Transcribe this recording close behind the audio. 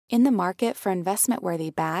In the market for investment-worthy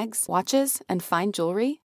bags, watches, and fine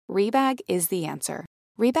jewelry, Rebag is the answer.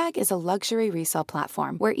 Rebag is a luxury resale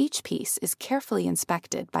platform where each piece is carefully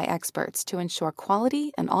inspected by experts to ensure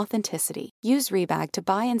quality and authenticity. Use Rebag to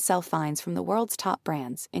buy and sell finds from the world's top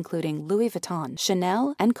brands, including Louis Vuitton,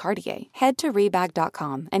 Chanel, and Cartier. Head to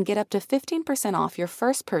Rebag.com and get up to 15% off your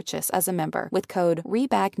first purchase as a member with code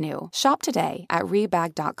REBAGNEW. Shop today at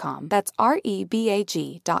Rebag.com. That's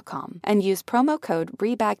REBAG.com. And use promo code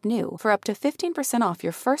REBAGNEW for up to 15% off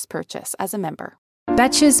your first purchase as a member.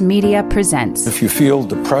 Betches Media presents. If you feel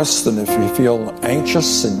depressed and if you feel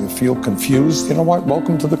anxious and you feel confused, you know what?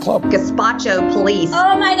 Welcome to the club. Gazpacho police.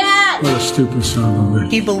 Oh my God! What a stupid son of a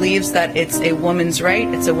bitch. He believes that it's a woman's right,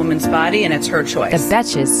 it's a woman's body, and it's her choice. The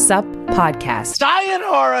Betches Sup Podcast.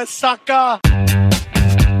 Sayonara, sucker!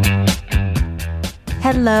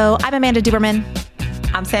 Hello, I'm Amanda Duberman.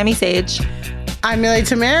 I'm Sammy Sage. I'm Millie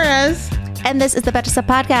Tamarez. And this is the Betches Up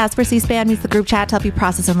Podcast, where C-SPAN meets the group chat to help you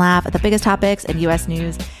process and laugh at the biggest topics in U.S.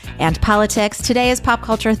 news and politics. Today is Pop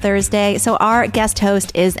Culture Thursday, so our guest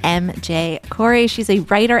host is MJ Corey. She's a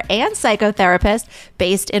writer and psychotherapist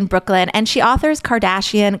based in Brooklyn, and she authors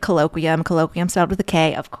Kardashian Colloquium spelled with a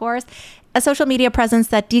K, of course, a social media presence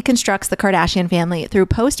that deconstructs the Kardashian family through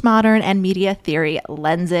postmodern and media theory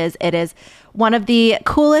lenses. It is one of the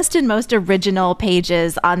coolest and most original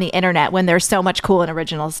pages on the internet when there's so much cool and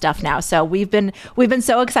original stuff now. So we've been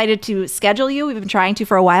so excited to schedule you. We've been trying to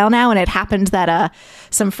for a while now, and it happened that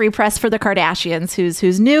some free press for the Kardashians,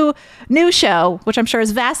 whose new show, which I'm sure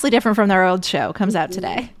is vastly different from their old show, comes out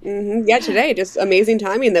today. Mm-hmm. Yeah, today. Just amazing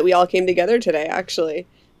timing that we all came together today, actually.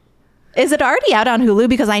 Is it already out on Hulu?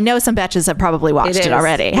 Because I know some betches have probably watched it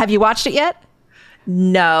already. Have you watched it yet?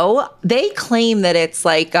 No, they claim that it's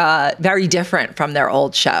like very different from their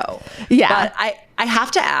old show. Yeah. But I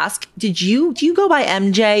have to ask, do you go by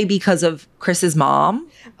MJ because of Chris's mom?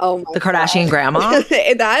 Oh my The Kardashian grandma?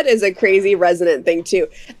 That is a crazy resonant thing too.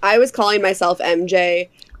 I was calling myself MJ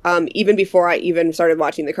even before I even started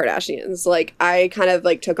watching the Kardashians. Like I kind of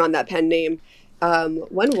like took on that pen name.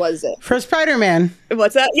 When was it? For Spider-Man.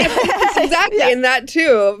 What's that? Yeah, exactly. Yeah. And that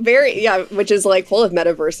too. Which is like full of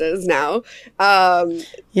metaverses now.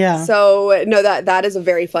 Yeah. So no, that is a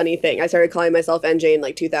very funny thing. I started calling myself MJ in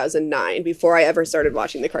like 2009 before I ever started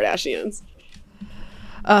watching the Kardashians.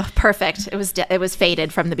 Oh, perfect. It was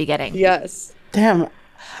fated from the beginning. Yes. Damn.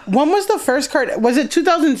 When was the first was it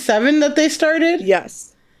 2007 that they started? Yes.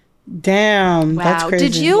 Damn, wow. That's crazy.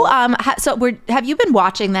 Did you have you been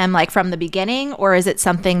watching them like from the beginning, or is it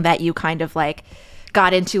something that you kind of like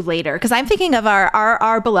got into later? Because I'm thinking of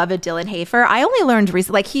our beloved Dylan Hafer. I only learned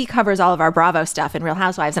recently, like he covers all of our Bravo stuff and Real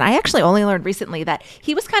Housewives, and I actually only learned recently that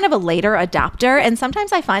he was kind of a later adopter. And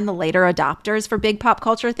sometimes I find the later adopters for big pop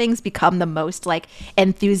culture things become the most like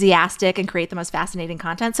enthusiastic and create the most fascinating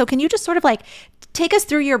content. So can you just sort of like take us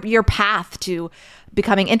through your path to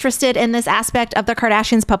becoming interested in this aspect of the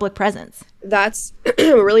Kardashians' public presence? That's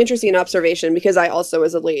a really interesting observation because I also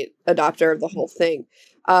was a late adopter of the whole thing.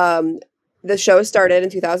 The show started in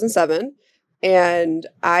 2007 and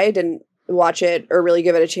I didn't watch it or really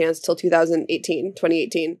give it a chance till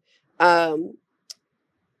 2018.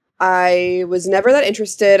 I was never that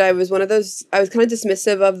interested. I was kind of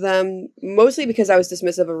dismissive of them, mostly because I was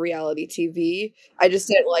dismissive of reality TV. I just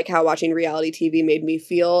didn't like how watching reality TV made me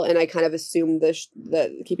feel, and I kind of assumed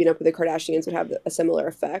that Keeping Up with the Kardashians would have a similar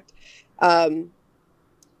effect. And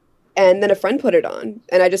then a friend put it on,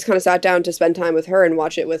 and I just kind of sat down to spend time with her and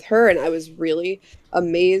watch it with her, and I was really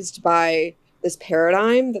amazed by this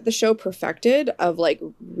paradigm that the show perfected of like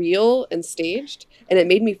real and staged, and it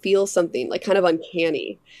made me feel something like kind of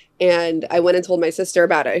uncanny. And I went and told my sister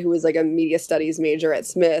about it, who was like a media studies major at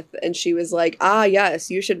Smith, and she was like,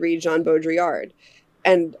 yes, you should read Jean Baudrillard.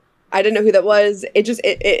 And I didn't know who that was.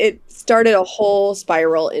 It started a whole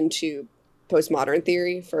spiral into postmodern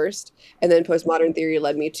theory first, and then postmodern theory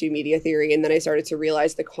led me to media theory, and then I started to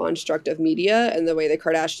realize the construct of media and the way the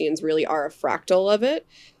Kardashians really are a fractal of it.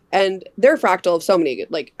 And they're a fractal of so many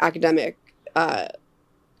like academic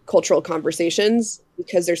cultural conversations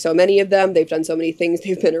because there's so many of them. They've done so many things.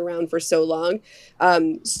 They've been around for so long.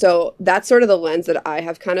 So that's sort of the lens that I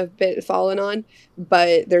have kind of fallen on.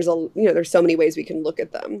 But there's so many ways we can look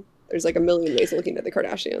at them. There's like a million ways of looking at the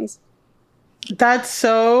Kardashians. That's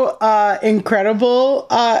so incredible,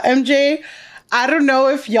 MJ. I don't know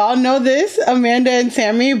if y'all know this, Amanda and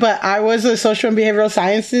Sammy, but I was a social and behavioral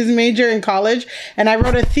sciences major in college, and I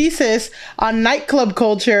wrote a thesis on nightclub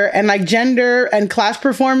culture and like gender and class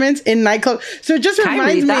performance in nightclub. So it just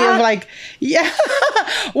reminds me of like, yeah.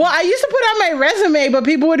 Well, I used to put on my resume, but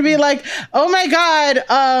people would be like, "Oh my God,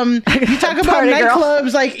 you talk about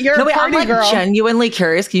nightclubs like you're a party I'm girl." Genuinely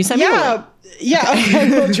curious. Can you send me a link? Yeah, okay,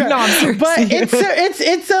 we'll try. No, I'm serious. But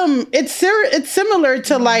it's similar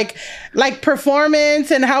to like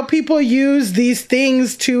performance and how people use these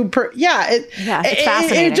things to it's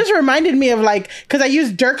fascinating. It just reminded me of like, because I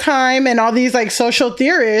used Durkheim and all these like social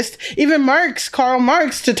theorists, even Karl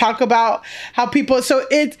Marx, to talk about how people. So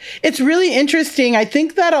it's really interesting. I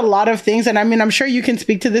think that a lot of things, and I mean, I'm sure you can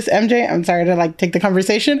speak to this, MJ. I'm sorry to like take the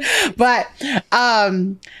conversation, but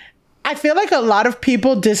I feel like a lot of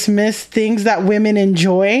people dismiss things that women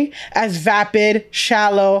enjoy as vapid,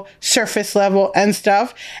 shallow, surface level and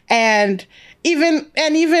stuff. And even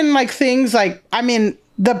like things like, I mean,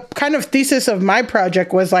 the kind of thesis of my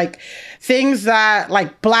project was like things that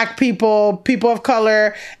like Black people, people of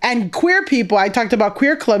color, and queer people. I talked about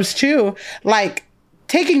queer clubs too, like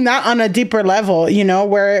taking that on a deeper level,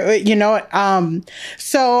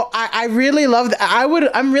 so I really love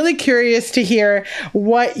that. I'm really curious to hear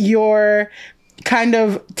what your kind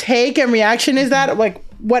of take and reaction is, that like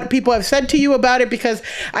what people have said to you about it, because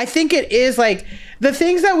I think it is like the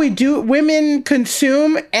things that women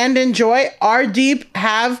consume and enjoy are deep,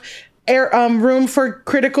 have room for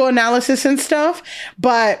critical analysis and stuff,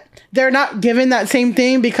 but they're not given that same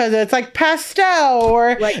thing because it's like pastel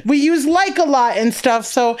or we use like a lot and stuff.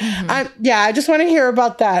 So I just want to hear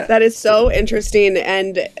about that. That is so interesting.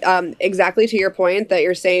 And exactly to your point that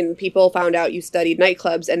you're saying, people found out you studied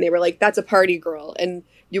nightclubs and they were like, that's a party girl. And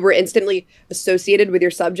you were instantly associated with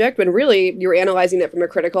your subject when really you were analyzing it from a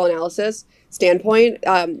critical analysis standpoint.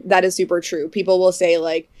 That is super true. People will say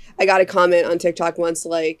like, I got a comment on TikTok once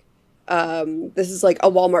like, this is like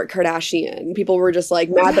a Walmart Kardashian. People were just like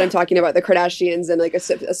mad that I'm talking about the Kardashians and like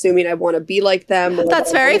assuming I want to be like them.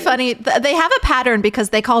 That's very funny. They have a pattern because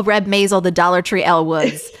they call Reb Maisel the Dollar Tree Elle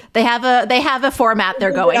Woods. They have a format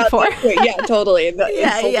they're going for. Yeah, totally.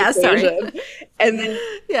 Sorry. And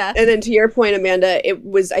then to your point, Amanda, it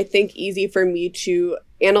was, I think, easy for me to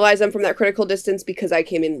analyze them from that critical distance because I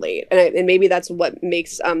came in late. And maybe that's what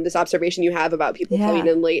makes this observation you have about people coming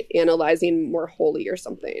in late, analyzing more wholly or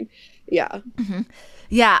something. Yeah. Mm-hmm.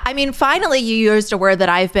 Yeah. I mean, finally, you used a word that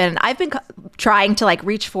I've been trying to like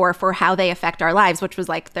reach for how they affect our lives, which was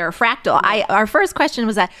like they're fractal. Our first question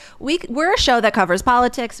was that we're a show that covers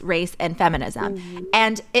politics, race, and feminism. Mm-hmm.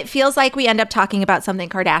 And it feels like we end up talking about something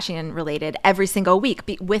Kardashian related every single week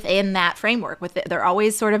within that framework. They're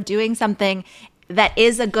always sort of doing something that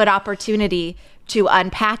is a good opportunity to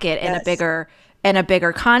unpack it in a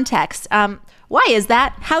bigger context. Why is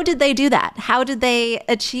that? How did they do that? How did they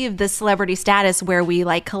achieve this celebrity status where we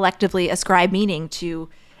like collectively ascribe meaning to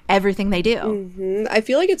everything they do? Mm-hmm. I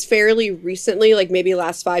feel like it's fairly recently, like maybe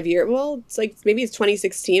last 5 years. Well, it's like maybe it's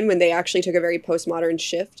 2016 when they actually took a very postmodern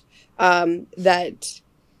shift that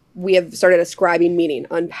we have started ascribing meaning,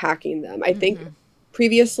 unpacking them. I think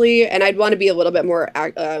previously, and I'd want to be a little bit more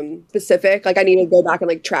specific. Like I need to go back and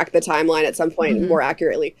like track the timeline at some point more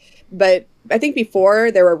accurately. But I think before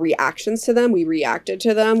there were reactions to them, we reacted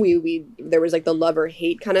to them. There was like the love or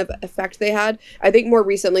hate kind of effect they had. I think more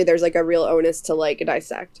recently there's like a real onus to like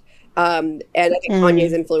dissect. And I think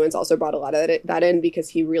Kanye's influence also brought a lot of that in because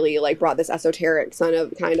he really like brought this esoteric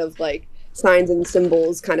kind of like signs and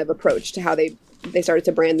symbols kind of approach to how they started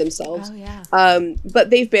to brand themselves. Oh, yeah.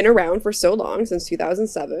 But they've been around for so long, since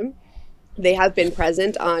 2007. They have been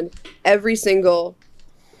present on every single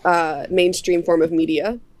mainstream form of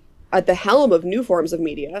media, at the helm of new forms of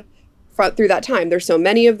media through that time. There's so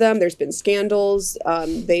many of them. There's been scandals.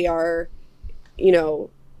 They are,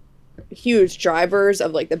 huge drivers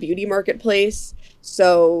of like the beauty marketplace.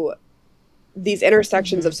 So these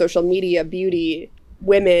intersections of social media, beauty,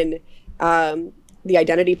 women, the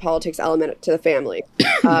identity politics element to the family,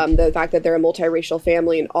 the fact that they're a multiracial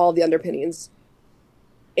family and all the underpinnings,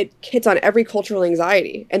 it hits on every cultural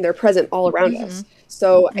anxiety and they're present all around us.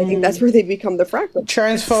 So I think that's where they become the fractal.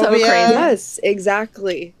 Transphobia. So crazy. Yes,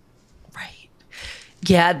 exactly. Right.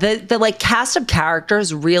 Yeah, the like cast of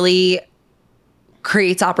characters really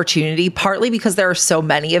creates opportunity, partly because there are so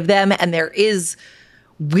many of them and there is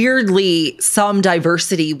weirdly some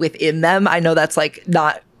diversity within them. I know that's like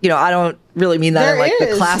not, I don't really mean that in like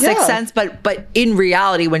the classic sense, but in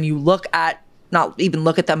reality, when you not even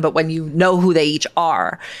look at them, but when you know who they each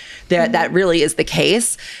are, that really is the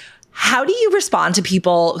case. How do you respond to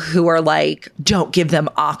people who are like, don't give them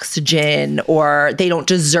oxygen or they don't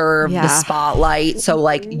deserve the spotlight? So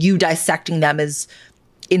like you dissecting them is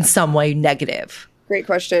in some way negative. Great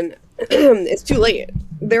question. It's too late.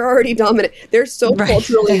 They're already dominant. They're so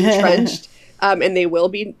culturally entrenched, and they will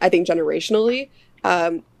be, I think, generationally.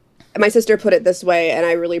 My sister put it this way, and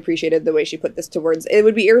I really appreciated the way she put this to words. It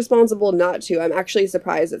would be irresponsible not to. I'm actually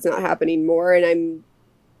surprised it's not happening more, and I'm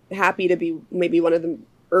happy to be maybe one of the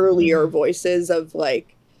earlier voices of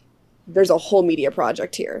like, there's a whole media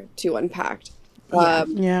project here to unpack.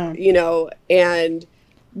 You know, and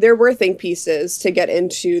there were think pieces to get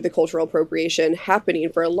into the cultural appropriation happening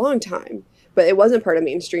for a long time, but it wasn't part of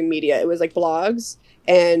mainstream media. It was like blogs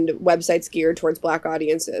and websites geared towards Black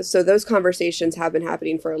audiences. So those conversations have been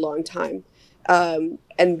happening for a long time. And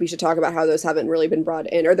we should talk about how those haven't really been brought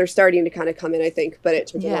in, or they're starting to kind of come in, I think, but it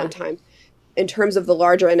took a long time. In terms of the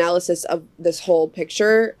larger analysis of this whole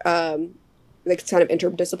picture, like kind of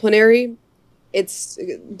interdisciplinary, it's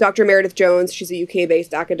Dr. Meredith Jones. She's a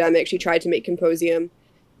UK-based academic. She tried to make Composium.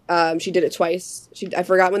 She did it twice. I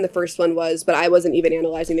forgot when the first one was, but I wasn't even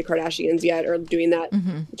analyzing the Kardashians yet or doing that.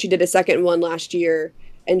 She did a second one last year.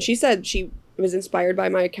 And she said she was inspired by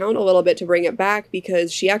my account a little bit to bring it back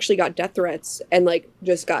because she actually got death threats and like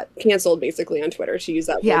just got canceled basically on Twitter. She used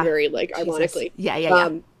that word very like ironically.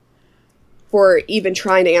 For even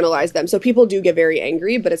trying to analyze them. So people do get very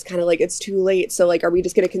angry, but it's kind of like, it's too late. So like, are we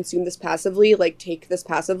just going to consume this passively? Like take this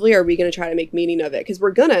passively? Or are we going to try to make meaning of it? Because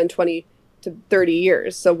we're going to in 20 to 30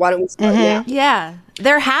 years. So why don't we start now? Yeah.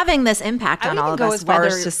 They're having this impact on all of us. I would go as far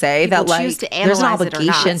as to say that like there's an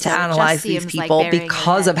obligation to analyze these people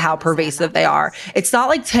because of how pervasive they are. It's not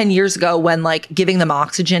like 10 years ago when like giving them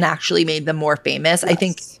oxygen actually made them more famous. I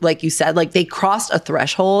think like you said, like they crossed a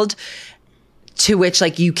threshold to which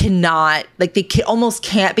like you cannot, like they almost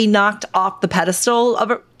can't be knocked off the pedestal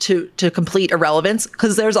of to complete irrelevance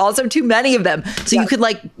because there's also too many of them. So you could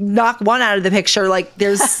like knock one out of the picture. Like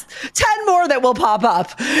there's 10 more that will pop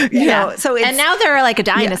up, you know? So and now they're like a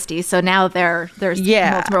dynasty. So now there's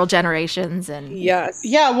multiple generations and Yeah.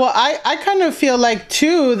 Well, I kind of feel like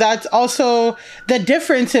too, that's also the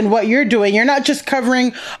difference in what you're doing. You're not just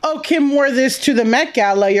covering, oh, Kim wore this to the Met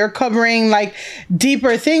Gala. You're covering like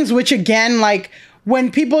deeper things, which again, like,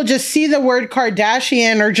 when people just see the word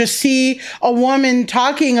Kardashian or just see a woman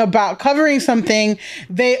talking about covering something,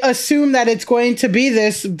 they assume that it's going to be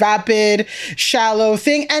this vapid, shallow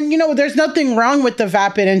thing. And, you know, there's nothing wrong with the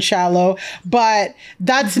vapid and shallow, but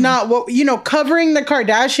that's not what, you know, covering the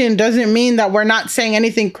Kardashian doesn't mean that we're not saying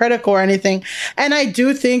anything critical or anything. And I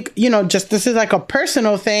do think, you know, just this is like a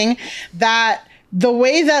personal thing that the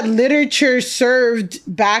way that literature served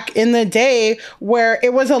back in the day, where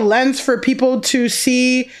it was a lens for people to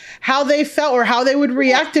see how they felt or how they would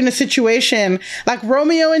react in a situation, like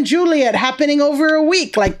Romeo and Juliet happening over a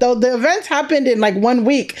week. Like the events happened in like 1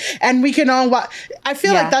 week, and we can all watch. I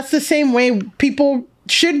feel like that's the same way people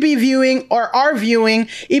should be viewing or are viewing,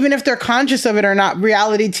 even if they're conscious of it or not,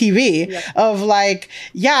 reality TV of like,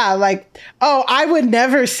 like, oh, I would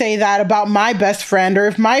never say that about my best friend, or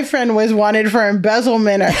if my friend was wanted for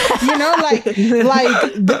embezzlement, or, you know,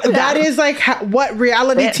 that is like what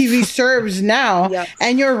reality TV serves now.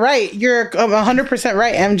 And you're right. You're 100%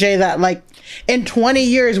 right, MJ, that like in 20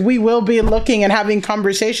 years, we will be looking and having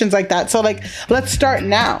conversations like that. So like, let's start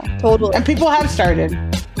now. Totally. And people have started.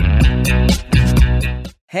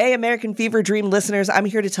 Hey, American Fever Dream listeners, I'm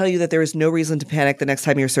here to tell you that there is no reason to panic the next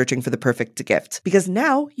time you're searching for the perfect gift, because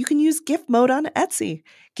now you can use gift mode on Etsy.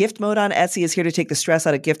 Gift mode on Etsy is here to take the stress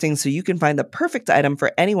out of gifting so you can find the perfect item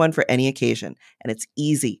for anyone for any occasion. And it's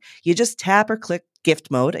easy. You just tap or click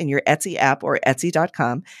gift mode in your Etsy app or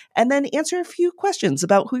Etsy.com, and then answer a few questions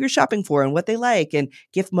about who you're shopping for and what they like. And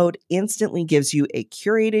gift mode instantly gives you a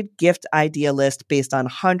curated gift idea list based on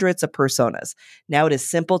hundreds of personas. Now it is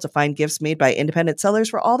simple to find gifts made by independent sellers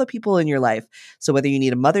for all the people in your life. So whether you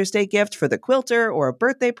need a Mother's Day gift for the quilter or a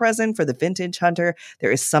birthday present for the vintage hunter,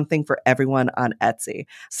 there is something for everyone on Etsy.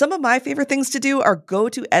 Some of my favorite things to do are go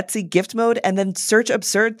to Etsy gift mode and then search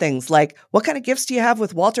absurd things like, what kind of gifts do you have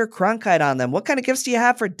with Walter Cronkite on them? What kind of gifts do you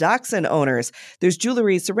have for dachshund owners? There's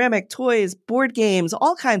jewelry, ceramic, toys, board games,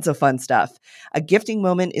 all kinds of fun stuff. A gifting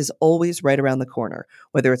moment is always right around the corner,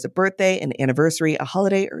 whether it's a birthday, an anniversary, a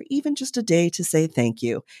holiday, or even just a day to say thank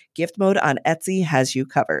you. Gift mode on Etsy has you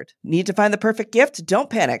covered. Need to find the perfect gift? Don't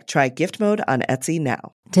panic. Try gift mode on Etsy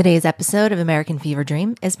now. Today's episode of American Fever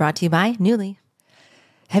Dream is brought to you by Nuuly.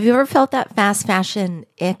 Have you ever felt that fast fashion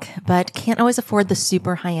ick, but can't always afford the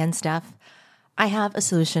super high-end stuff? I have a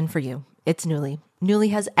solution for you. It's Nuuly.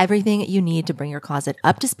 Nuuly has everything you need to bring your closet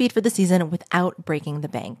up to speed for the season without breaking the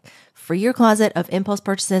bank. Free your closet of impulse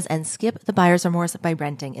purchases and skip the buyer's remorse by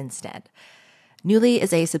renting instead. Nuuly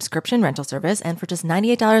is a subscription rental service, and for just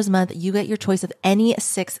 $98 a month, you get your choice of any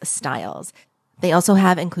 6 styles. They also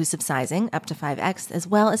have inclusive sizing, up to 5X, as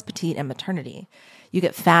well as petite and maternity. You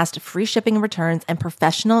get fast, free shipping and returns, and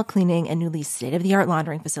professional cleaning in Nuuly's state-of-the-art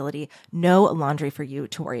laundering facility. No laundry for you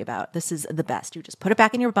to worry about. This is the best. You just put it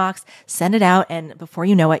back in your box, send it out, and before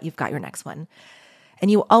you know it, you've got your next one. And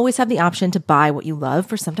you always have the option to buy what you love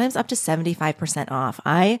for sometimes up to 75% off.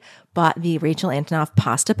 I bought the Rachel Antonoff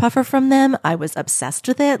pasta puffer from them. I was obsessed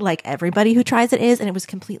with it, like everybody who tries it is, and it was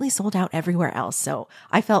completely sold out everywhere else. So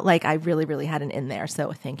I felt like I really, really had an in there.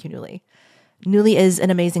 So thank you, Nuuly. Nuuly is an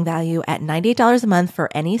amazing value at $98 a month for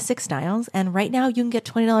any 6 styles. And right now you can get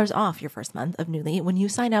 $20 off your first month of Nuuly when you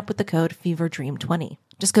sign up with the code FEVERDREAM20.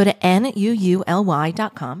 Just go to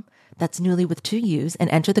NUULY.com. That's Nuuly with 2 U's, and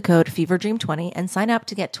enter the code FEVERDREAM20 and sign up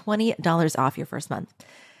to get $20 off your first month.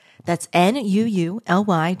 That's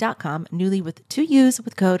NUULY.com, Nuuly with 2 U's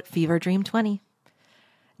with code FEVERDREAM20.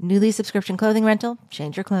 Nuuly subscription clothing rental.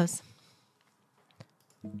 Change your clothes.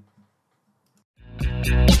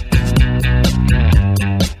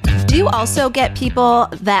 Do you also get people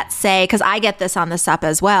that say, because I get this on the SUP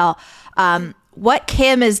as well, what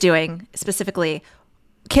Kim is doing specifically,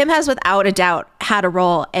 Kim has without a doubt had a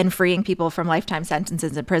role in freeing people from lifetime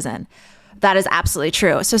sentences in prison. That is absolutely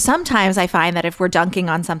true. So sometimes I find that if we're dunking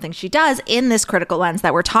on something she does in this critical lens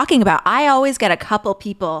that we're talking about, I always get a couple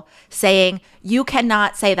people saying, you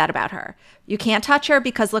cannot say that about her. You can't touch her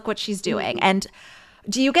because look what she's doing. And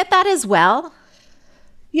do you get that as well?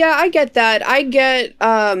 Yeah, I get that. I get,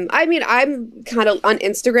 I mean, I'm kind of, on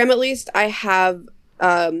Instagram at least, I have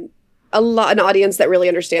an audience that really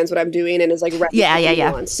understands what I'm doing and is like,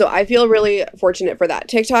 yeah. So I feel really fortunate for that.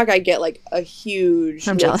 TikTok, I get like a huge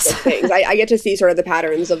I'm jealous. Of things. I get to see sort of the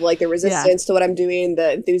patterns of like the resistance to what I'm doing,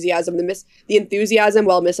 the enthusiasm, the enthusiasm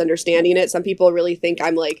while misunderstanding it. Some people really think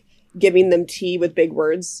I'm like giving them tea with big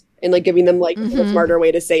words and like giving them like a smarter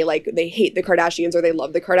way to say like they hate the Kardashians or they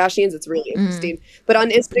love the Kardashians. It's really interesting. But on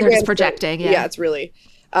Instagram, they're just projecting. Yeah, it's really.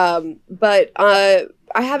 But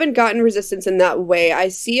I haven't gotten resistance in that way. I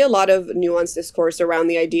see a lot of nuanced discourse around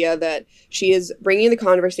the idea that she is bringing the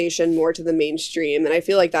conversation more to the mainstream. And I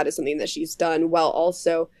feel like that is something that she's done while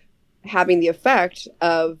also having the effect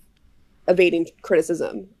of evading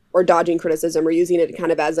criticism or dodging criticism or using it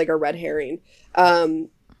kind of as like a red herring.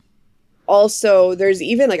 Also, there's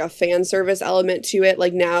even like a fan service element to it.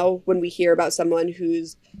 Like now when we hear about someone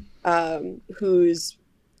who's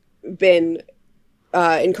been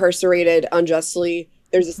incarcerated unjustly,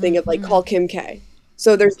 there's this thing of like, call Kim K.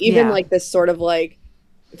 So there's even like this sort of like,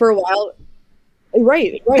 for a while,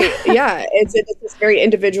 right. Yeah. It's this very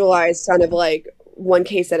individualized kind of like one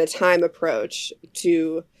case at a time approach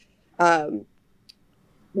to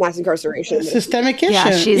mass incarceration. Systemic issue.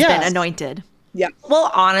 Yeah, she's been anointed. Yeah. Well,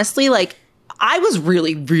 honestly, like I was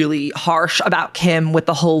really, really harsh about Kim with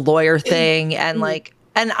the whole lawyer thing. And like,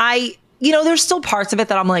 and I, you know, there's still parts of it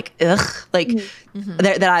that I'm like, ugh, like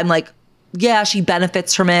that I'm like, yeah, she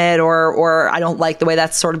benefits from it, or I don't like the way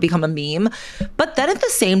that's sort of become a meme. But then at the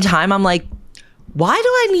same time, I'm like, why do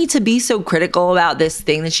I need to be so critical about this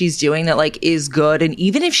thing that she's doing that like is good? And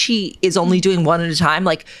even if she is only doing one at a time,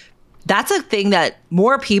 like that's a thing that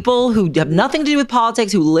more people who have nothing to do with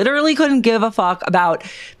politics, who literally couldn't give a fuck about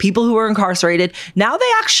people who were incarcerated, now they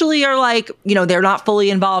actually are like, you know, they're not fully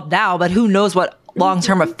involved now, but who knows what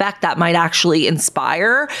long-term effect that might actually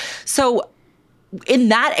inspire. So in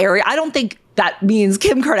that area, I don't think that means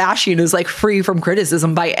Kim Kardashian is like free from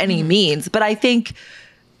criticism by any means. But I think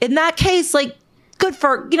in that case, like good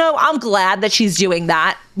for, you know, I'm glad that she's doing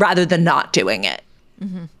that rather than not doing it.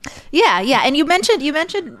 Yeah. And you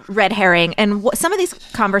mentioned red herring and some of these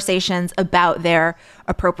conversations about their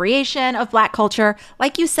appropriation of Black culture.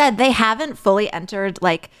 Like you said, they haven't fully entered,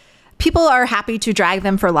 like people are happy to drag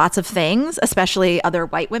them for lots of things, especially other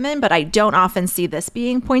white women, but I don't often see this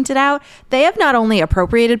being pointed out. They have not only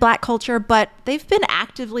appropriated Black culture, but they've been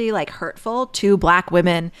actively like hurtful to Black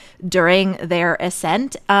women during their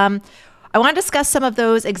ascent. I want to discuss some of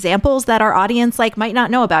those examples that our audience like might not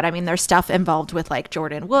know about. I mean, there's stuff involved with like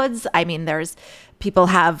Jordan Woods. I mean, there's people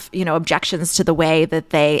have, you know, objections to the way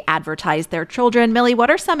that they advertise their children. Millie, what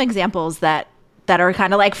are some examples that are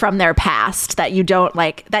kind of like from their past that you don't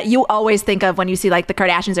like, that you always think of when you see like the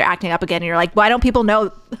Kardashians are acting up again and you're like, why don't people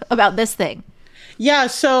know about this thing? Yeah,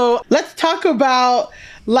 so let's talk about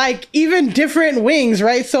like even different wings,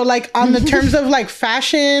 right? So like on the terms of like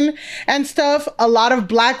fashion and stuff, a lot of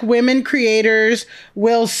Black women creators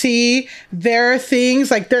will see their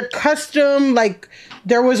things, like their custom, like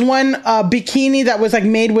there was one bikini that was like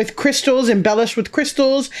made with crystals, embellished with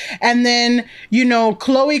crystals. And then, you know,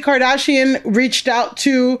 Khloe Kardashian reached out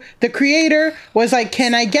to the creator, was like,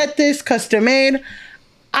 can I get this custom made?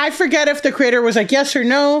 I forget if the creator was like yes or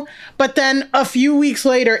no, but then a few weeks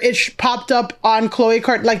later, it popped up on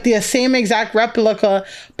like the same exact replica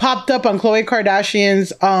popped up on Khloe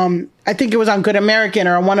Kardashian's, I think it was on Good American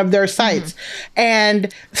or on one of their sites. And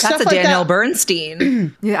that's stuff a like Danielle that.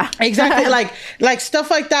 Bernstein. Yeah. Exactly. like stuff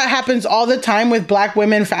like that happens all the time with Black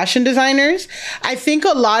women fashion designers. I think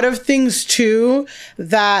a lot of things too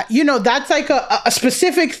that, you know, that's like a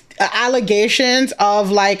specific allegations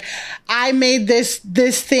of like, I made this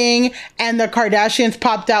thing and the Kardashians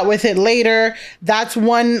popped out with it later. That's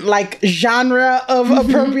one like genre of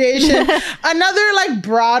appropriation. Another like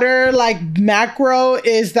broader like macro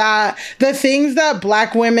is that the things that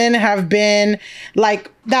Black women have been like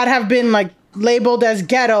labeled as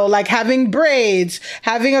ghetto, like having braids,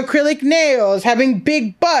 having acrylic nails, having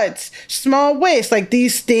big butts, small waists, like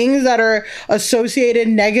these things that are associated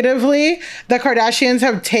negatively, the Kardashians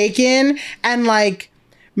have taken and like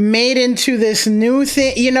made into this new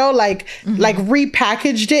thing, you know, like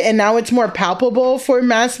repackaged it, and now it's more palpable for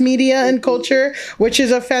mass media and culture, which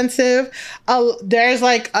is offensive. There's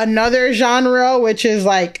like another genre, which is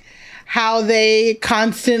like how they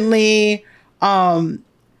constantly,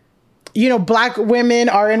 you know, Black women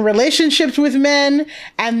are in relationships with men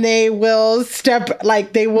and they will you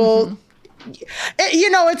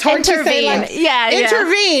know, it's hard to say like,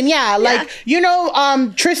 intervene. Yeah. Like, you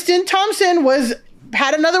know, Tristan Thompson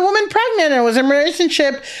had another woman pregnant and was in a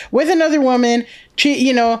relationship with another woman.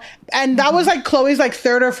 You know, and that was like Khloe's like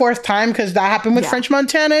third or fourth time, because that happened with French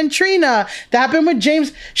Montana and Trina. That happened with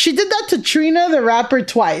James. She did that to Trina the rapper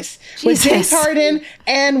twice. Jesus. With James Harden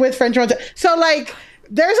and with French Montana. So like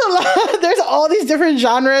there's all these different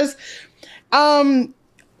genres.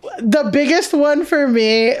 The biggest one for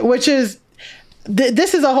me, which is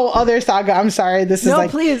this is a whole other saga. I'm sorry. This is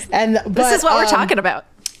please. But this is what we're talking about.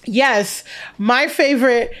 Yes, my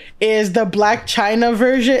favorite is the Blac Chyna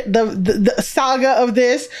version, the saga of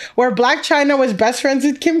this, where Blac Chyna was best friends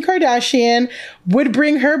with Kim Kardashian, would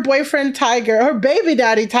bring her boyfriend Tiger, her baby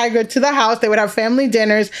daddy Tiger, to the house. They would have family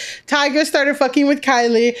dinners. Tiger started fucking with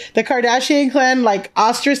Kylie. The Kardashian clan like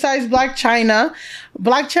ostracized Blac Chyna.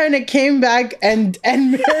 Blac Chyna came back and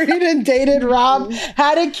married and dated Rob,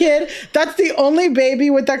 had a kid. That's the only baby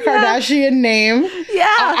with the Kardashian name.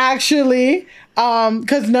 Yeah, actually.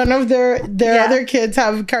 Because none of their other kids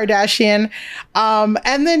have Kardashian.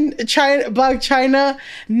 And then Blac Chyna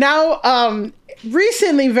now,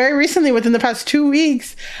 recently, very recently, within the past 2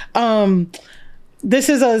 weeks, this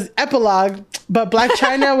is an epilogue, but Blac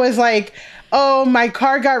Chyna was like, oh, my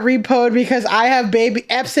car got repoed because I have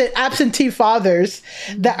absentee fathers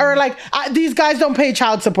that are like, these guys don't pay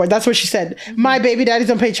child support. That's what she said. My baby daddies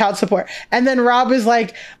don't pay child support. And then Rob is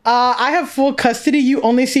like, I have full custody. You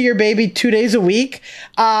only see your baby 2 days a week.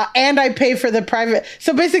 And I pay for the private.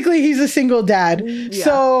 So basically he's a single dad. Yeah.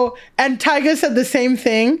 So, and Tyga said the same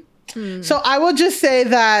thing. So I will just say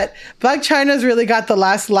that Blac Chyna's really got the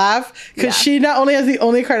last laugh, because she not only has the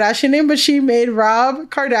only Kardashian name, but she made Rob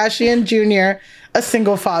Kardashian Jr. a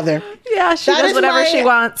single father. Yeah, she does whatever she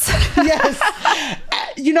wants. Yes.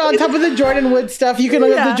 You know, on top of the Jordan Wood stuff, you can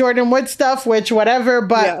look at the Jordan Wood stuff, which whatever,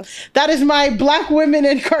 but that is my Black women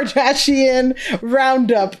in Kardashian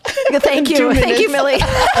roundup. Thank you. Thank you, Millie.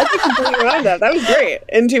 That's a complete roundup. That was great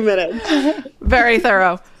in 2 minutes. Very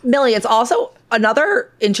thorough. Millie, it's also another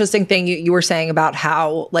interesting thing you were saying about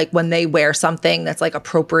how, like, when they wear something that's like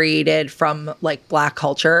appropriated from like Black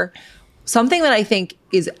culture, something that I think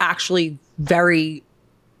is actually very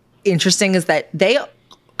interesting is that they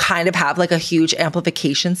kind of have like a huge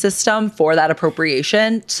amplification system for that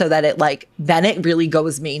appropriation, so that it like then it really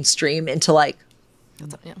goes mainstream into like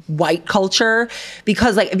white culture.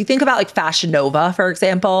 Because like if you think about like Fashion Nova, for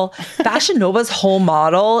example, Fashion Nova's whole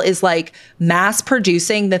model is like mass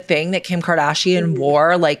producing the thing that Kim Kardashian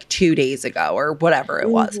wore like 2 days ago or whatever it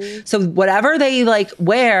was. So whatever they like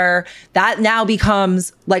wear, that now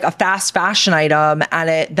becomes like a fast fashion item, and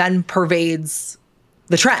it then pervades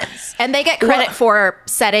the trends. And they get credit for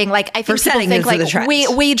setting, like, I think people think like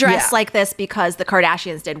we dress like this because the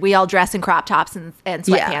Kardashians did. We all dress in crop tops and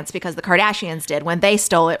sweatpants because the Kardashians did, when they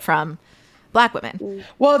stole it from Black women.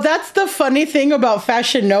 Well, that's the funny thing about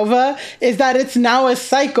Fashion Nova is that it's now a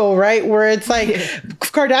cycle, right? Where it's like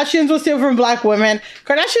Kardashians will steal from Black women.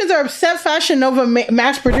 Kardashians are upset Fashion Nova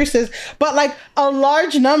mass producers, but like a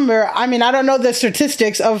large number, I mean, I don't know the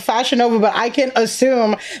statistics of Fashion Nova, but I can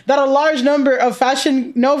assume that a large number of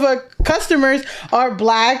Fashion Nova customers are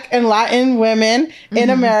Black and Latin women in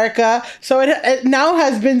America. So it now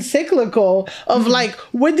has been cyclical of like,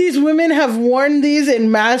 would these women have worn these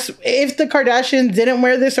in mass if the Kardashians didn't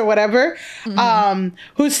wear this or whatever?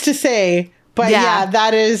 Who's to say? But yeah,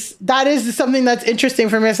 that is something that's interesting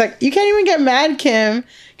for me. It's like, you can't even get mad, Kim,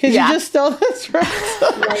 because you just stole this from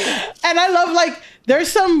And I love, like,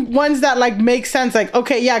 there's some ones that like make sense. Like,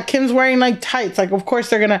 okay, yeah, Kim's wearing like tights. Like, of course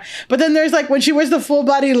they're gonna. But then there's like when she wears the full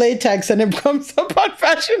body latex and it comes up on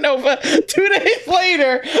Fashion Nova 2 days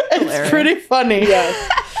later. It's pretty funny. Yeah,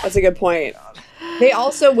 that's a good point. They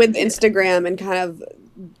also, with Instagram and kind of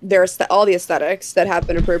all the aesthetics that have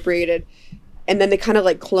been appropriated, and then the kind of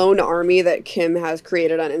like clone army that Kim has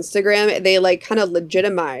created on Instagram, they like kind of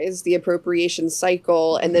legitimize the appropriation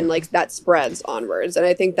cycle, and then like that spreads onwards. And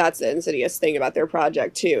I think that's the insidious thing about their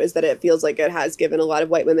project too, is that it feels like it has given a lot of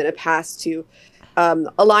white women a pass to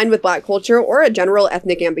align with Black culture or a general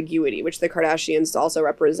ethnic ambiguity, which the Kardashians also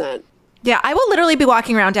represent. Yeah, I will literally be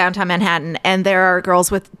walking around downtown Manhattan, and there are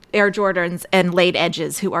girls with Air Jordans and laid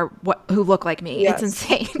edges who look like me. Yes. It's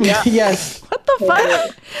insane. Yeah. Yes. What the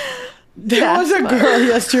fuck? There was a girl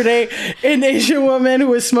yesterday, an Asian woman who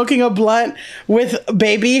was smoking a blunt with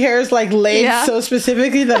baby hairs like laid so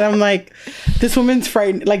specifically that I'm like, this woman's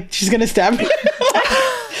frightened. Like, she's going to stab me.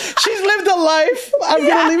 She's lived a life. I'm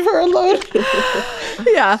going to leave her alone.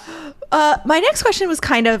 Yeah. My next question was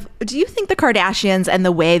kind of, do you think the Kardashians and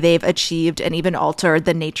the way they've achieved and even altered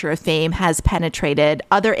the nature of fame has penetrated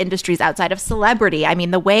other industries outside of celebrity? I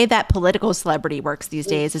mean, the way that political celebrity works these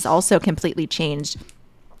days is also completely changed.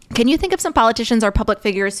 Can you think of some politicians or public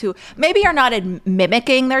figures who maybe are not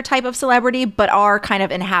mimicking their type of celebrity, but are kind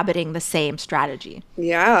of inhabiting the same strategy?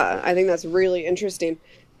 Yeah, I think that's really interesting.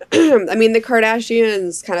 I mean, the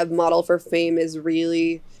Kardashians' kind of model for fame is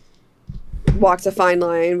really walks a fine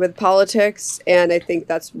line with politics, and I think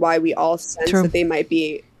that's why we all sense that they might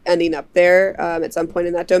be ending up there at some point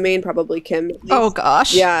in that domain, probably Kim. Oh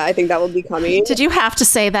gosh. Yeah, I think that will be coming. Did you have to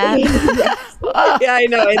say that? Yeah, I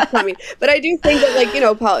know, it's coming. But I do think that, like, you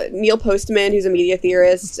know, Neil Postman, who's a media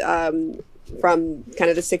theorist from kind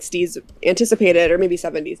of the 60s, anticipated, or maybe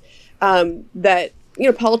 70s, that, you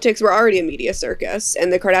know, politics were already a media circus,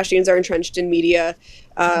 and the Kardashians are entrenched in media.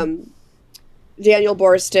 Daniel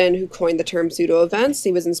Borsten, who coined the term pseudo-events,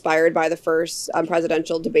 he was inspired by the first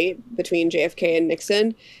presidential debate between JFK and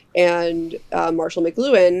Nixon. And Marshall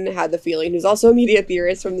McLuhan had the feeling, who's also a media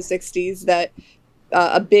theorist from the 60s, that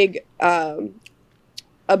a big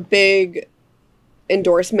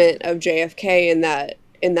endorsement of JFK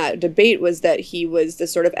in that debate was that he was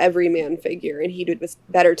this sort of everyman figure, and he was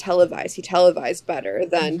better televised. He televised better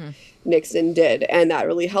than Nixon did, and that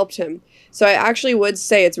really helped him. So I actually would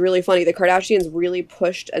say it's really funny. The Kardashians really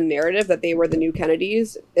pushed a narrative that they were the new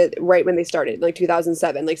Kennedys right when they started, like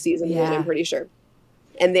 2007, like season 1, I'm pretty sure.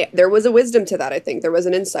 And there was a wisdom to that, I think. There was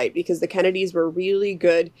an insight, because the Kennedys were really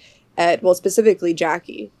good at, well, specifically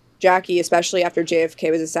Jackie. Jackie, especially after JFK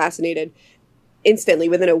was assassinated, instantly,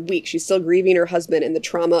 within a week, she's still grieving her husband and the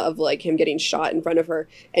trauma of like him getting shot in front of her.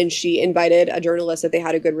 And she invited a journalist that they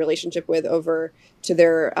had a good relationship with over to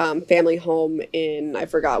their family home in, I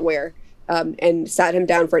forgot where, and sat him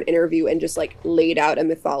down for an interview and just like laid out a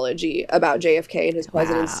mythology about JFK and his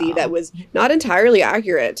presidency that was not entirely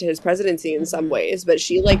accurate to his presidency in some ways, but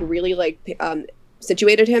she like really like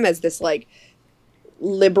situated him as this like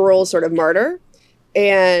liberal sort of martyr,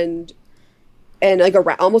 and like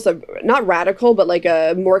almost a not radical, but like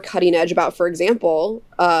a more cutting edge about, for example,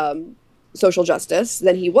 social justice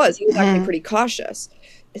than he was. He was actually pretty cautious.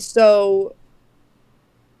 So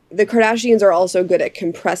the Kardashians are also good at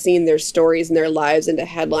compressing their stories and their lives into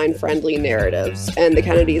headline-friendly narratives, and the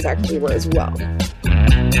Kennedys actually were as well.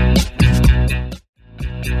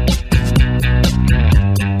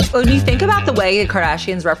 When you think about the way the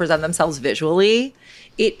Kardashians represent themselves visually,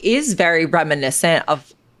 it is very reminiscent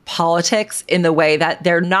of politics in the way that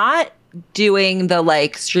they're not doing the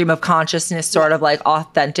like stream of consciousness sort of like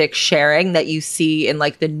authentic sharing that you see in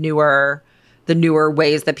like the newer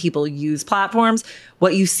ways that people use platforms.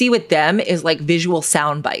 What you see with them is like visual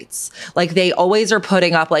sound bites. Like they always are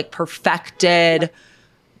putting up like perfected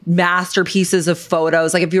masterpieces of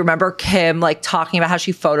photos. Like if you remember Kim like talking about how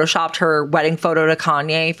she photoshopped her wedding photo to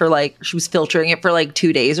Kanye for like, she was filtering it for like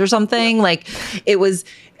 2 days or something. Like it was,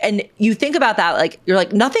 and you think about that, like you're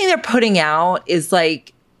like, nothing they're putting out is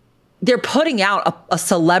like they're putting out a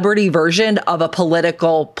celebrity version of a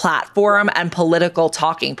political platform and political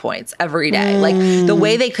talking points every day. Like the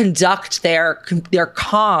way they conduct their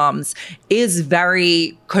comms is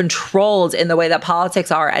very controlled in the way that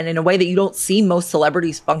politics are, and in a way that you don't see most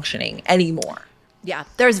celebrities functioning anymore. Yeah.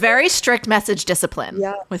 There's very strict message discipline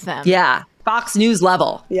with them. Yeah. Fox News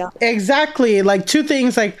level. Yeah. Exactly. Like two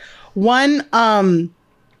things. Like one,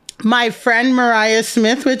 my friend Mariah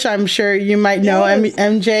Smith, which I'm sure you might know,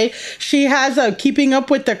 MJ, she has a Keeping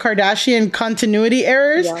Up with the Kardashian continuity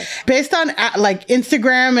errors based on like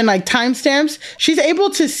Instagram and like timestamps. She's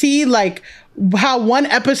able to see like how one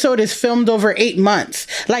episode is filmed over 8 months.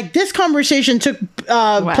 Like this conversation took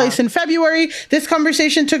place in February. This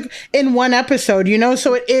conversation took in one episode, you know?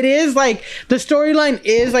 So it is like the storyline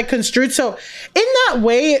is like construed. So in that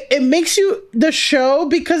way, it makes you the show,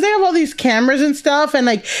 because they have all these cameras and stuff and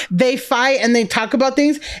like they fight and they talk about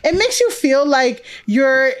things. It makes you feel like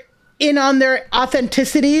you're in on their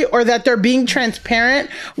authenticity, or that they're being transparent,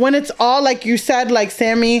 when it's all, like you said, like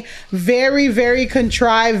Sammy, very, very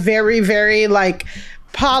contrived, very, very like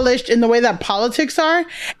polished in the way that politics are.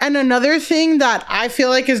 And another thing that I feel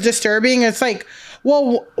like is disturbing, it's like,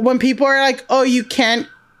 well, when people are like, oh, you can't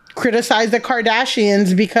criticize the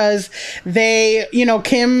Kardashians because they, you know,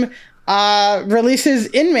 Kim releases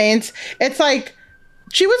inmates. It's like,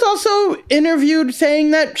 she was also interviewed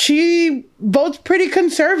saying that she votes pretty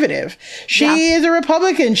conservative. She is a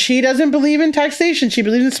Republican. She doesn't believe in taxation. She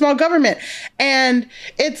believes in small government. And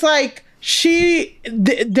it's like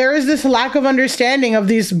there is this lack of understanding of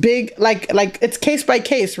these big, like it's case by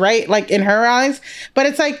case, right? Like in her eyes. But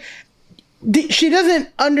it's like, she doesn't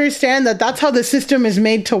understand that that's how the system is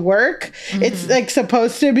made to work. It's like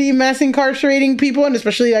supposed to be mass incarcerating people, and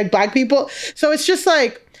especially like Black people. So it's just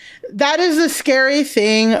like, that is the scary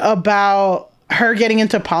thing about her getting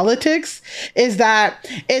into politics, is that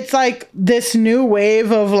it's like this new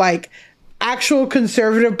wave of like actual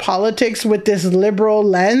conservative politics with this liberal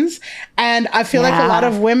lens. And I feel like a lot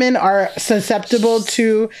of women are susceptible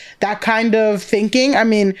to that kind of thinking. I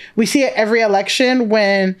mean, we see it every election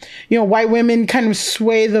when, you know, white women kind of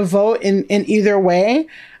sway the vote in either way.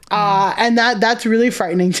 And that's really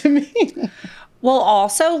frightening to me. Well,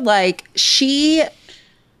 also like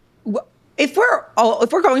if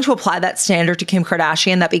we're going to apply that standard to Kim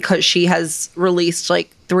Kardashian, that because she has released like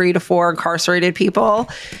 3 to 4 incarcerated people,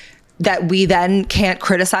 that we then can't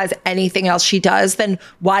criticize anything else she does, then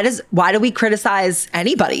why do we criticize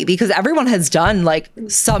anybody? Because everyone has done like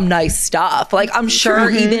some nice stuff. Like I'm sure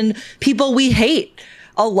even people we hate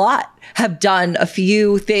a lot have done a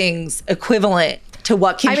few things equivalent to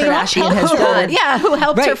what Kim Kardashian has done. Yeah, who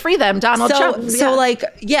helped her free them, Donald Trump.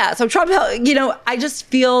 So Trump, you know, I just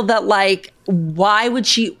feel that like, why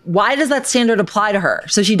does that standard apply to her?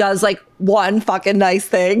 So she does like one fucking nice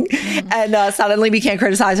thing and suddenly we can't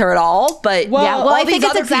criticize her at all. But I think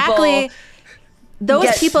it's exactly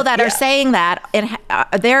those people that are saying that, and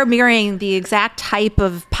they're mirroring the exact type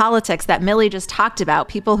of politics that Millie just talked about.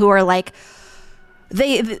 People who are like,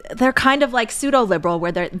 they're kind of like pseudo-liberal,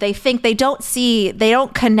 where they think they don't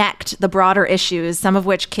connect the broader issues, some of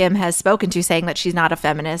which Kim has spoken to, saying that she's not a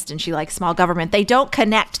feminist and she likes small government. They don't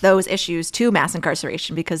connect those issues to mass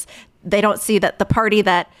incarceration because they don't see that the party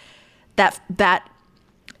that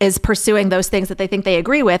is pursuing those things that they think they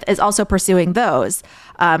agree with is also pursuing those.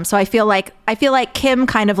 So I feel like Kim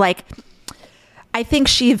kind of like, I think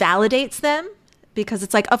she validates them, because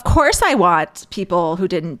it's like, of course I want people who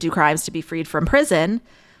didn't do crimes to be freed from prison.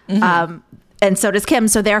 And so does Kim.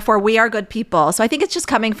 So therefore we are good people. So I think it's just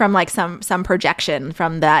coming from like some projection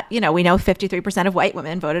from that, you know, we know 53% of white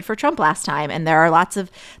women voted for Trump last time. And there are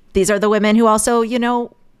these are the women who also, you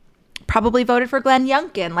know, probably voted for Glenn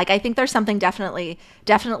Youngkin. Like, I think there's something definitely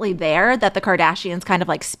there that the Kardashians kind of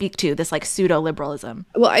like speak to, this like pseudo-liberalism.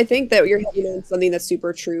 Well, I think that you're hitting on something that's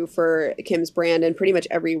super true for Kim's brand in pretty much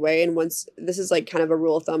every way. And this is like kind of a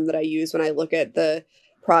rule of thumb that I use when I look at their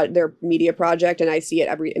media project, and I see it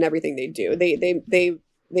in everything they do.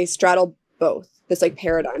 They straddle both, this like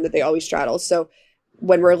paradigm that they always straddle. So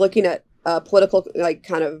when we're looking at political like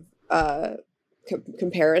kind of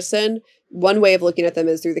comparison, one way of looking at them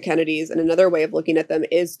is through the Kennedys, and another way of looking at them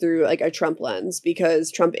is through like a Trump lens, because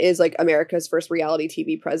Trump is like America's first reality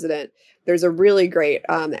TV president. There's a really great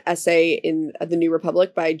essay in The New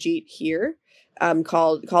Republic by Jeet Heer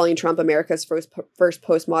called "Calling Trump America's First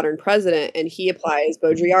Postmodern President," and he applies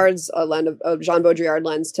Baudrillard's Jean Baudrillard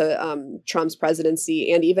lens to Trump's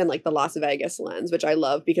presidency, and even like the Las Vegas lens, which I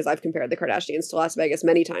love because I've compared the Kardashians to Las Vegas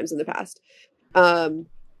many times in the past. And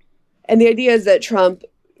the idea is that Trump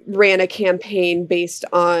ran a campaign based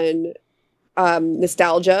on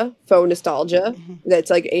nostalgia, faux nostalgia, that's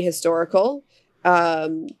like ahistorical.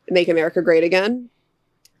 Make America Great Again.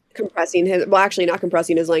 Not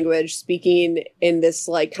compressing his language, speaking in this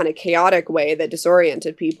like kind of chaotic way that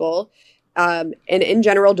disoriented people. And in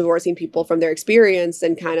general, divorcing people from their experience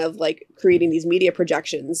and kind of like creating these media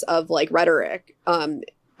projections of like rhetoric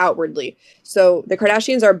outwardly. So the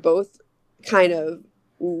Kardashians are both kind of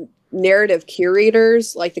narrative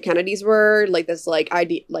curators, like the Kennedys were, like this like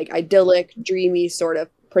idyllic, dreamy sort of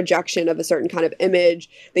projection of a certain kind of image.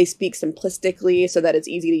 They speak simplistically so that it's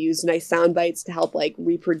easy to use nice sound bites to help like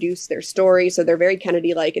reproduce their story. So they're very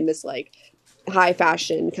Kennedy-like in this like high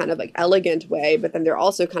fashion kind of like elegant way, but then they're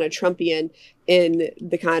also kind of Trumpian in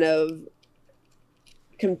the kind of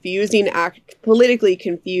politically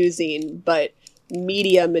confusing, but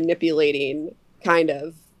media manipulating kind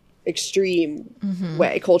of extreme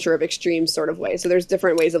way, culture of extreme sort of way. So there's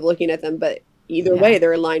different ways of looking at them, but either way,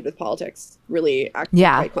 they're aligned with politics really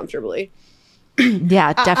quite comfortably.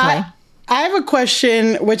 Yeah, definitely. I have a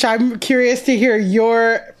question, which I'm curious to hear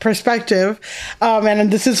your perspective. And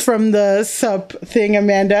this is from the SUP thing,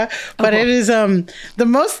 Amanda. But it is the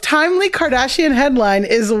most timely Kardashian headline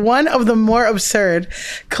is one of the more absurd.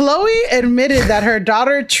 Khloe admitted that her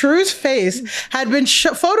daughter True's face had been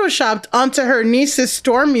photoshopped onto her niece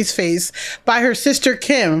Stormi's face by her sister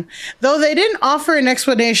Kim. Though they didn't offer an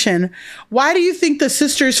explanation, why do you think the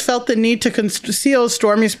sisters felt the need to conceal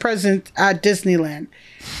Stormi's presence at Disneyland?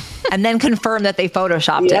 And then confirm that they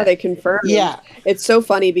photoshopped it. Yeah, they confirmed. Yeah. It's so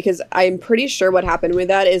funny because I'm pretty sure what happened with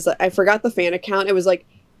that is I forgot the fan account. It was like,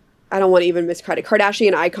 I don't want to even miscredit,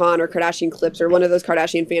 Kardashian Icon or Kardashian Clips or one of those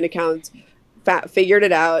Kardashian fan accounts figured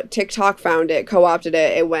it out. TikTok found it, co-opted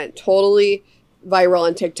it. It went totally viral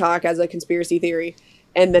on TikTok as a conspiracy theory.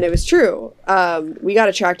 And then it was true. We got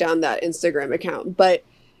to track down that Instagram account. But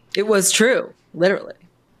it was true, literally.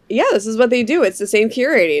 Yeah, this is what they do. It's the same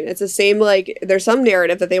curating. It's the same, like, there's some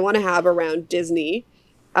narrative that they want to have around Disney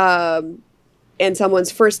and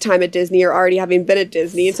someone's first time at Disney or already having been at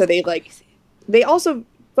Disney. And so they also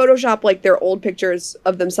Photoshop, like, their old pictures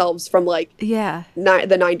of themselves from, like, the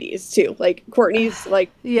 90s, too. Like, Courtney's,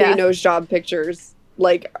 like, pre-nose job pictures,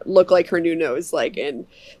 like, look like her new nose. Like, and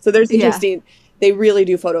so there's interesting, they really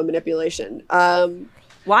do photo manipulation.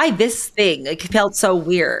 Why this thing? It felt so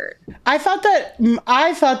weird. I thought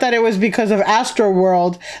that it was because of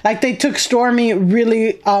Astroworld. Like they took Stormi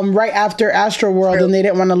really right after Astroworld, and they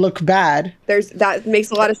didn't want to look bad. That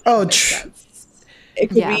makes a lot of sense.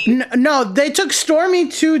 It could be. No, they took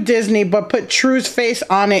Stormi to Disney, but put True's face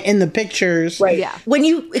on it in the pictures. Right. Yeah. When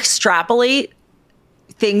you extrapolate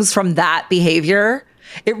things from that behavior,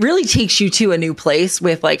 it really takes you to a new place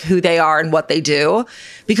with like who they are and what they do,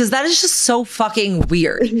 because that is just so fucking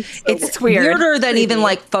weird. It's weird. Weirder than even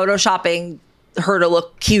like photoshopping her to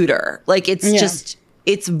look cuter. Like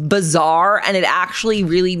it's bizarre, and it actually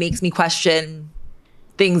really makes me question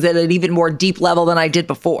things at an even more deep level than I did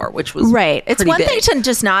before, which was It's one thing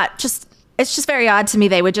to it's just very odd to me.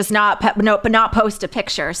 They would just not post a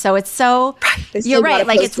picture. So it's so you're right.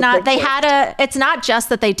 Like it's not it's not just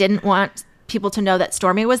that they didn't want people to know that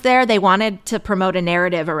Stormi was there. They wanted to promote a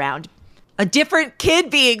narrative around a different kid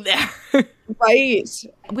being there. Right.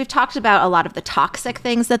 We've talked about a lot of the toxic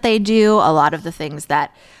things that they do, a lot of the things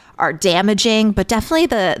that are damaging, but definitely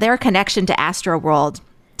their connection to Astroworld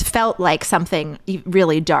felt like something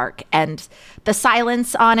really dark, and the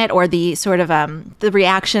silence on it, or the sort of the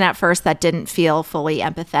reaction at first that didn't feel fully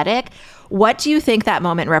empathetic. What do you think that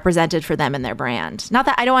moment represented for them and their brand? Not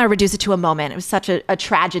that I don't want to reduce it to a moment. It was such a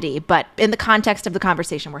tragedy, but in the context of the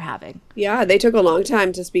conversation we're having. Yeah, they took a long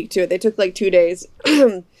time to speak to it. They took like 2 days.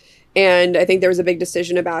 And I think there was a big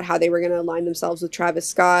decision about how they were going to align themselves with Travis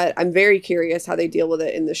Scott. I'm very curious how they deal with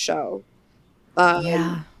it in the show.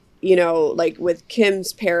 You know, like with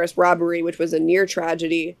Kim's Paris robbery, which was a near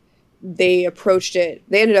tragedy, they approached it.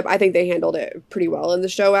 I think they handled it pretty well in the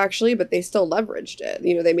show, actually, but they still leveraged it.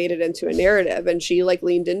 You know, they made it into a narrative, and she like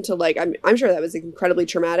leaned into like, I'm sure that was incredibly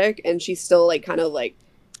traumatic, and she still like kind of like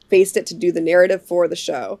faced it to do the narrative for the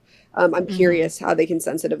show. I'm curious how they can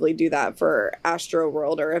sensitively do that for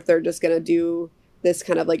Astroworld, or if they're just going to do this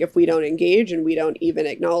kind of like, if we don't engage and we don't even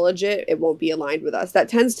acknowledge it, it won't be aligned with us. That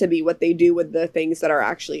tends to be what they do with the things that are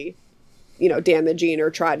actually, you know, damaging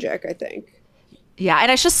or tragic, I think. Yeah,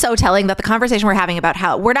 and it's just so telling that the conversation we're having about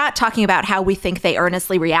how we're not talking about how we think they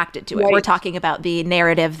earnestly reacted to it. Right. We're talking about the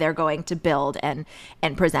narrative they're going to build and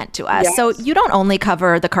present to us. Yes. So you don't only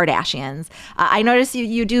cover the Kardashians. I notice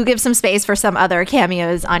you do give some space for some other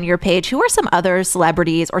cameos on your page. Who are some other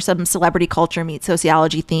celebrities or some celebrity culture meets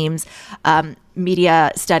sociology themes,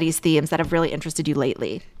 media studies themes that have really interested you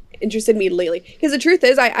lately? interested me lately. Because the truth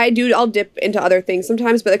is, I'll dip into other things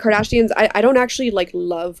sometimes, but the Kardashians, I don't actually like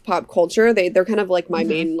love pop culture. They're kind of like my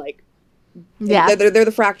main like. Yeah, they're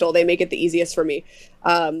the fractal. They make it the easiest for me.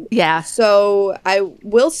 Yeah. So I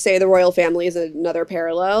will say the royal family is another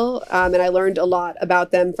parallel, and I learned a lot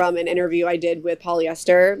about them from an interview I did with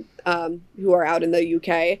Polyester, who are out in the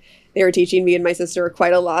UK. They were teaching me and my sister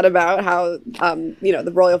quite a lot about how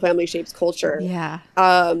the royal family shapes culture. Yeah.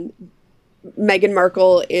 Meghan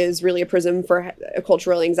Markle is really a prism for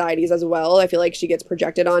cultural anxieties as well. I feel like she gets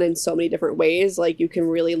projected on in so many different ways. Like you can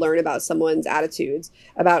really learn about someone's attitudes,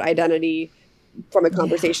 about identity from a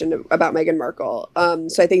conversation about Meghan Markle.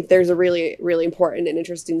 So I think there's a really, really important and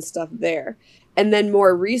interesting stuff there. And then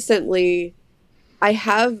more recently, I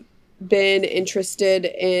have been interested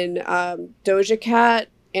in Doja Cat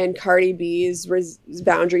and Cardi B's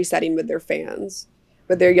boundary setting with their fans.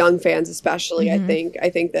 With their young fans especially. I think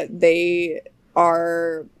that they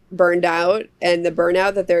are burned out, and the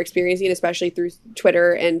burnout that they're experiencing, especially through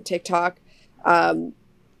Twitter and TikTok,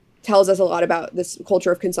 tells us a lot about this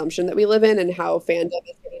culture of consumption that we live in, and how fandom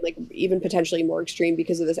is getting like even potentially more extreme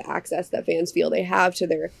because of this access that fans feel they have to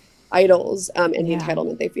their idols, and the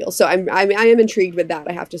entitlement they feel. So I am intrigued with that,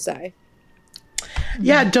 I have to say.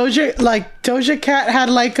 Yeah, Doja Cat had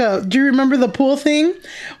like do you remember the pool thing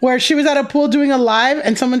where she was at a pool doing a live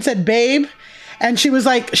and someone said babe, and she was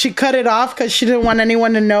like, she cut it off because she didn't want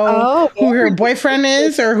anyone to know who her boyfriend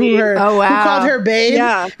is or who called her babe.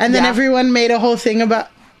 Yeah. And then everyone made a whole thing about.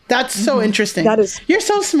 That's so interesting. You're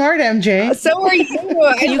so smart, MJ. So are you.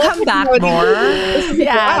 Can you come back more? This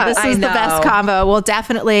is the best combo. We'll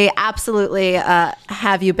definitely, absolutely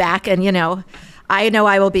have you back. And, I know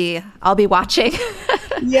I'll be watching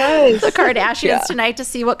the Kardashians tonight to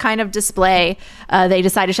see what kind of display they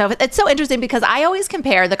decide to show. It's so interesting because I always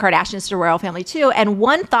compare the Kardashians to the royal family too. And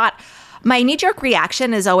one thought, my knee-jerk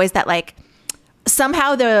reaction is always that like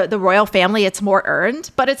somehow the royal family, it's more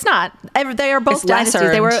earned, but it's not. They are both dynasties.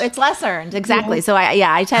 It's less earned. Exactly. Yeah. So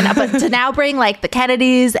I tend, but to now bring like the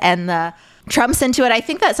Kennedys and the Trumps into it, I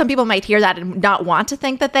think that some people might hear that and not want to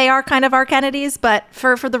think that they are kind of our Kennedys, but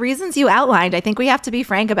for the reasons you outlined, I think we have to be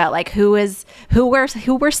frank about like who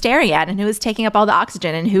we're staring at and who is taking up all the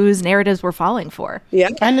oxygen and whose narratives we're falling for. Yeah.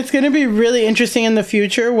 And it's going to be really interesting in the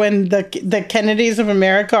future when the Kennedys of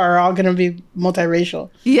America are all going to be multiracial.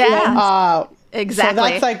 Yeah. Exactly. So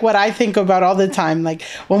that's like what I think about all the time. Like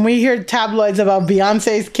when we hear tabloids about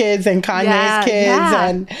Beyonce's kids and Kanye's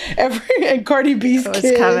kids and Cardi B's kids.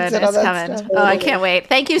 It's coming. Stuff. Oh, I can't wait.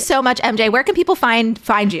 Thank you so much, MJ. Where can people find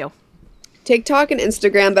you? TikTok and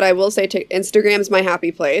Instagram, but I will say Instagram's my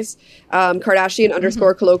happy place. Kardashian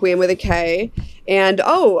 _ colloquium with a K. And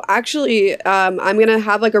actually, I'm gonna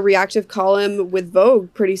have like a reactive column with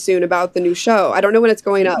Vogue pretty soon about the new show. I don't know when it's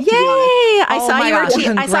going up. Yay! I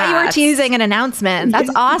saw you were teasing an announcement. That's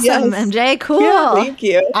awesome, MJ. Cool. Yeah, thank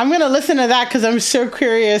you. I'm gonna listen to that because I'm so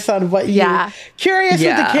curious on what with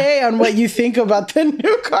the K on what you think about the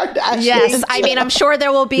new Kardashians. Yes, I mean, I'm sure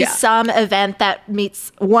there will be some event that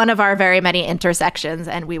meets one of our very many intersections,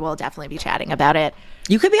 and we will definitely be chatting about it.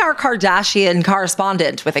 You could be our Kardashian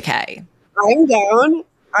correspondent with a K. I'm down.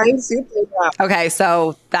 I'm super down. Okay,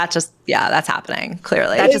 so that's happening,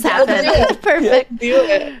 clearly. That just happened. Perfect.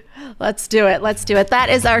 Let's do it. Let's do it. That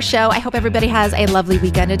is our show. I hope everybody has a lovely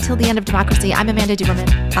weekend. Until the end of democracy, I'm Amanda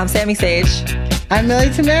Duberman. I'm Sammy Sage. I'm Millie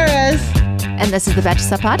Tamares. And this is the Betches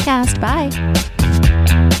Sup Podcast. Bye.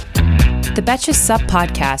 The Betches Sup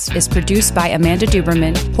Podcast is produced by Amanda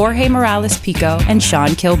Duberman, Jorge Morales Pico, and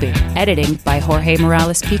Sean Kilby. Editing by Jorge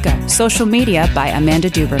Morales Pico. Social media by Amanda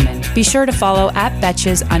Duberman. Be sure to follow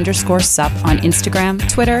 @Betches_Sup on Instagram,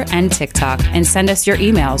 Twitter, and TikTok, and send us your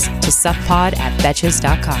emails to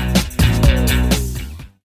suppod@betches.com.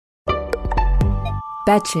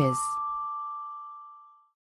 Betches.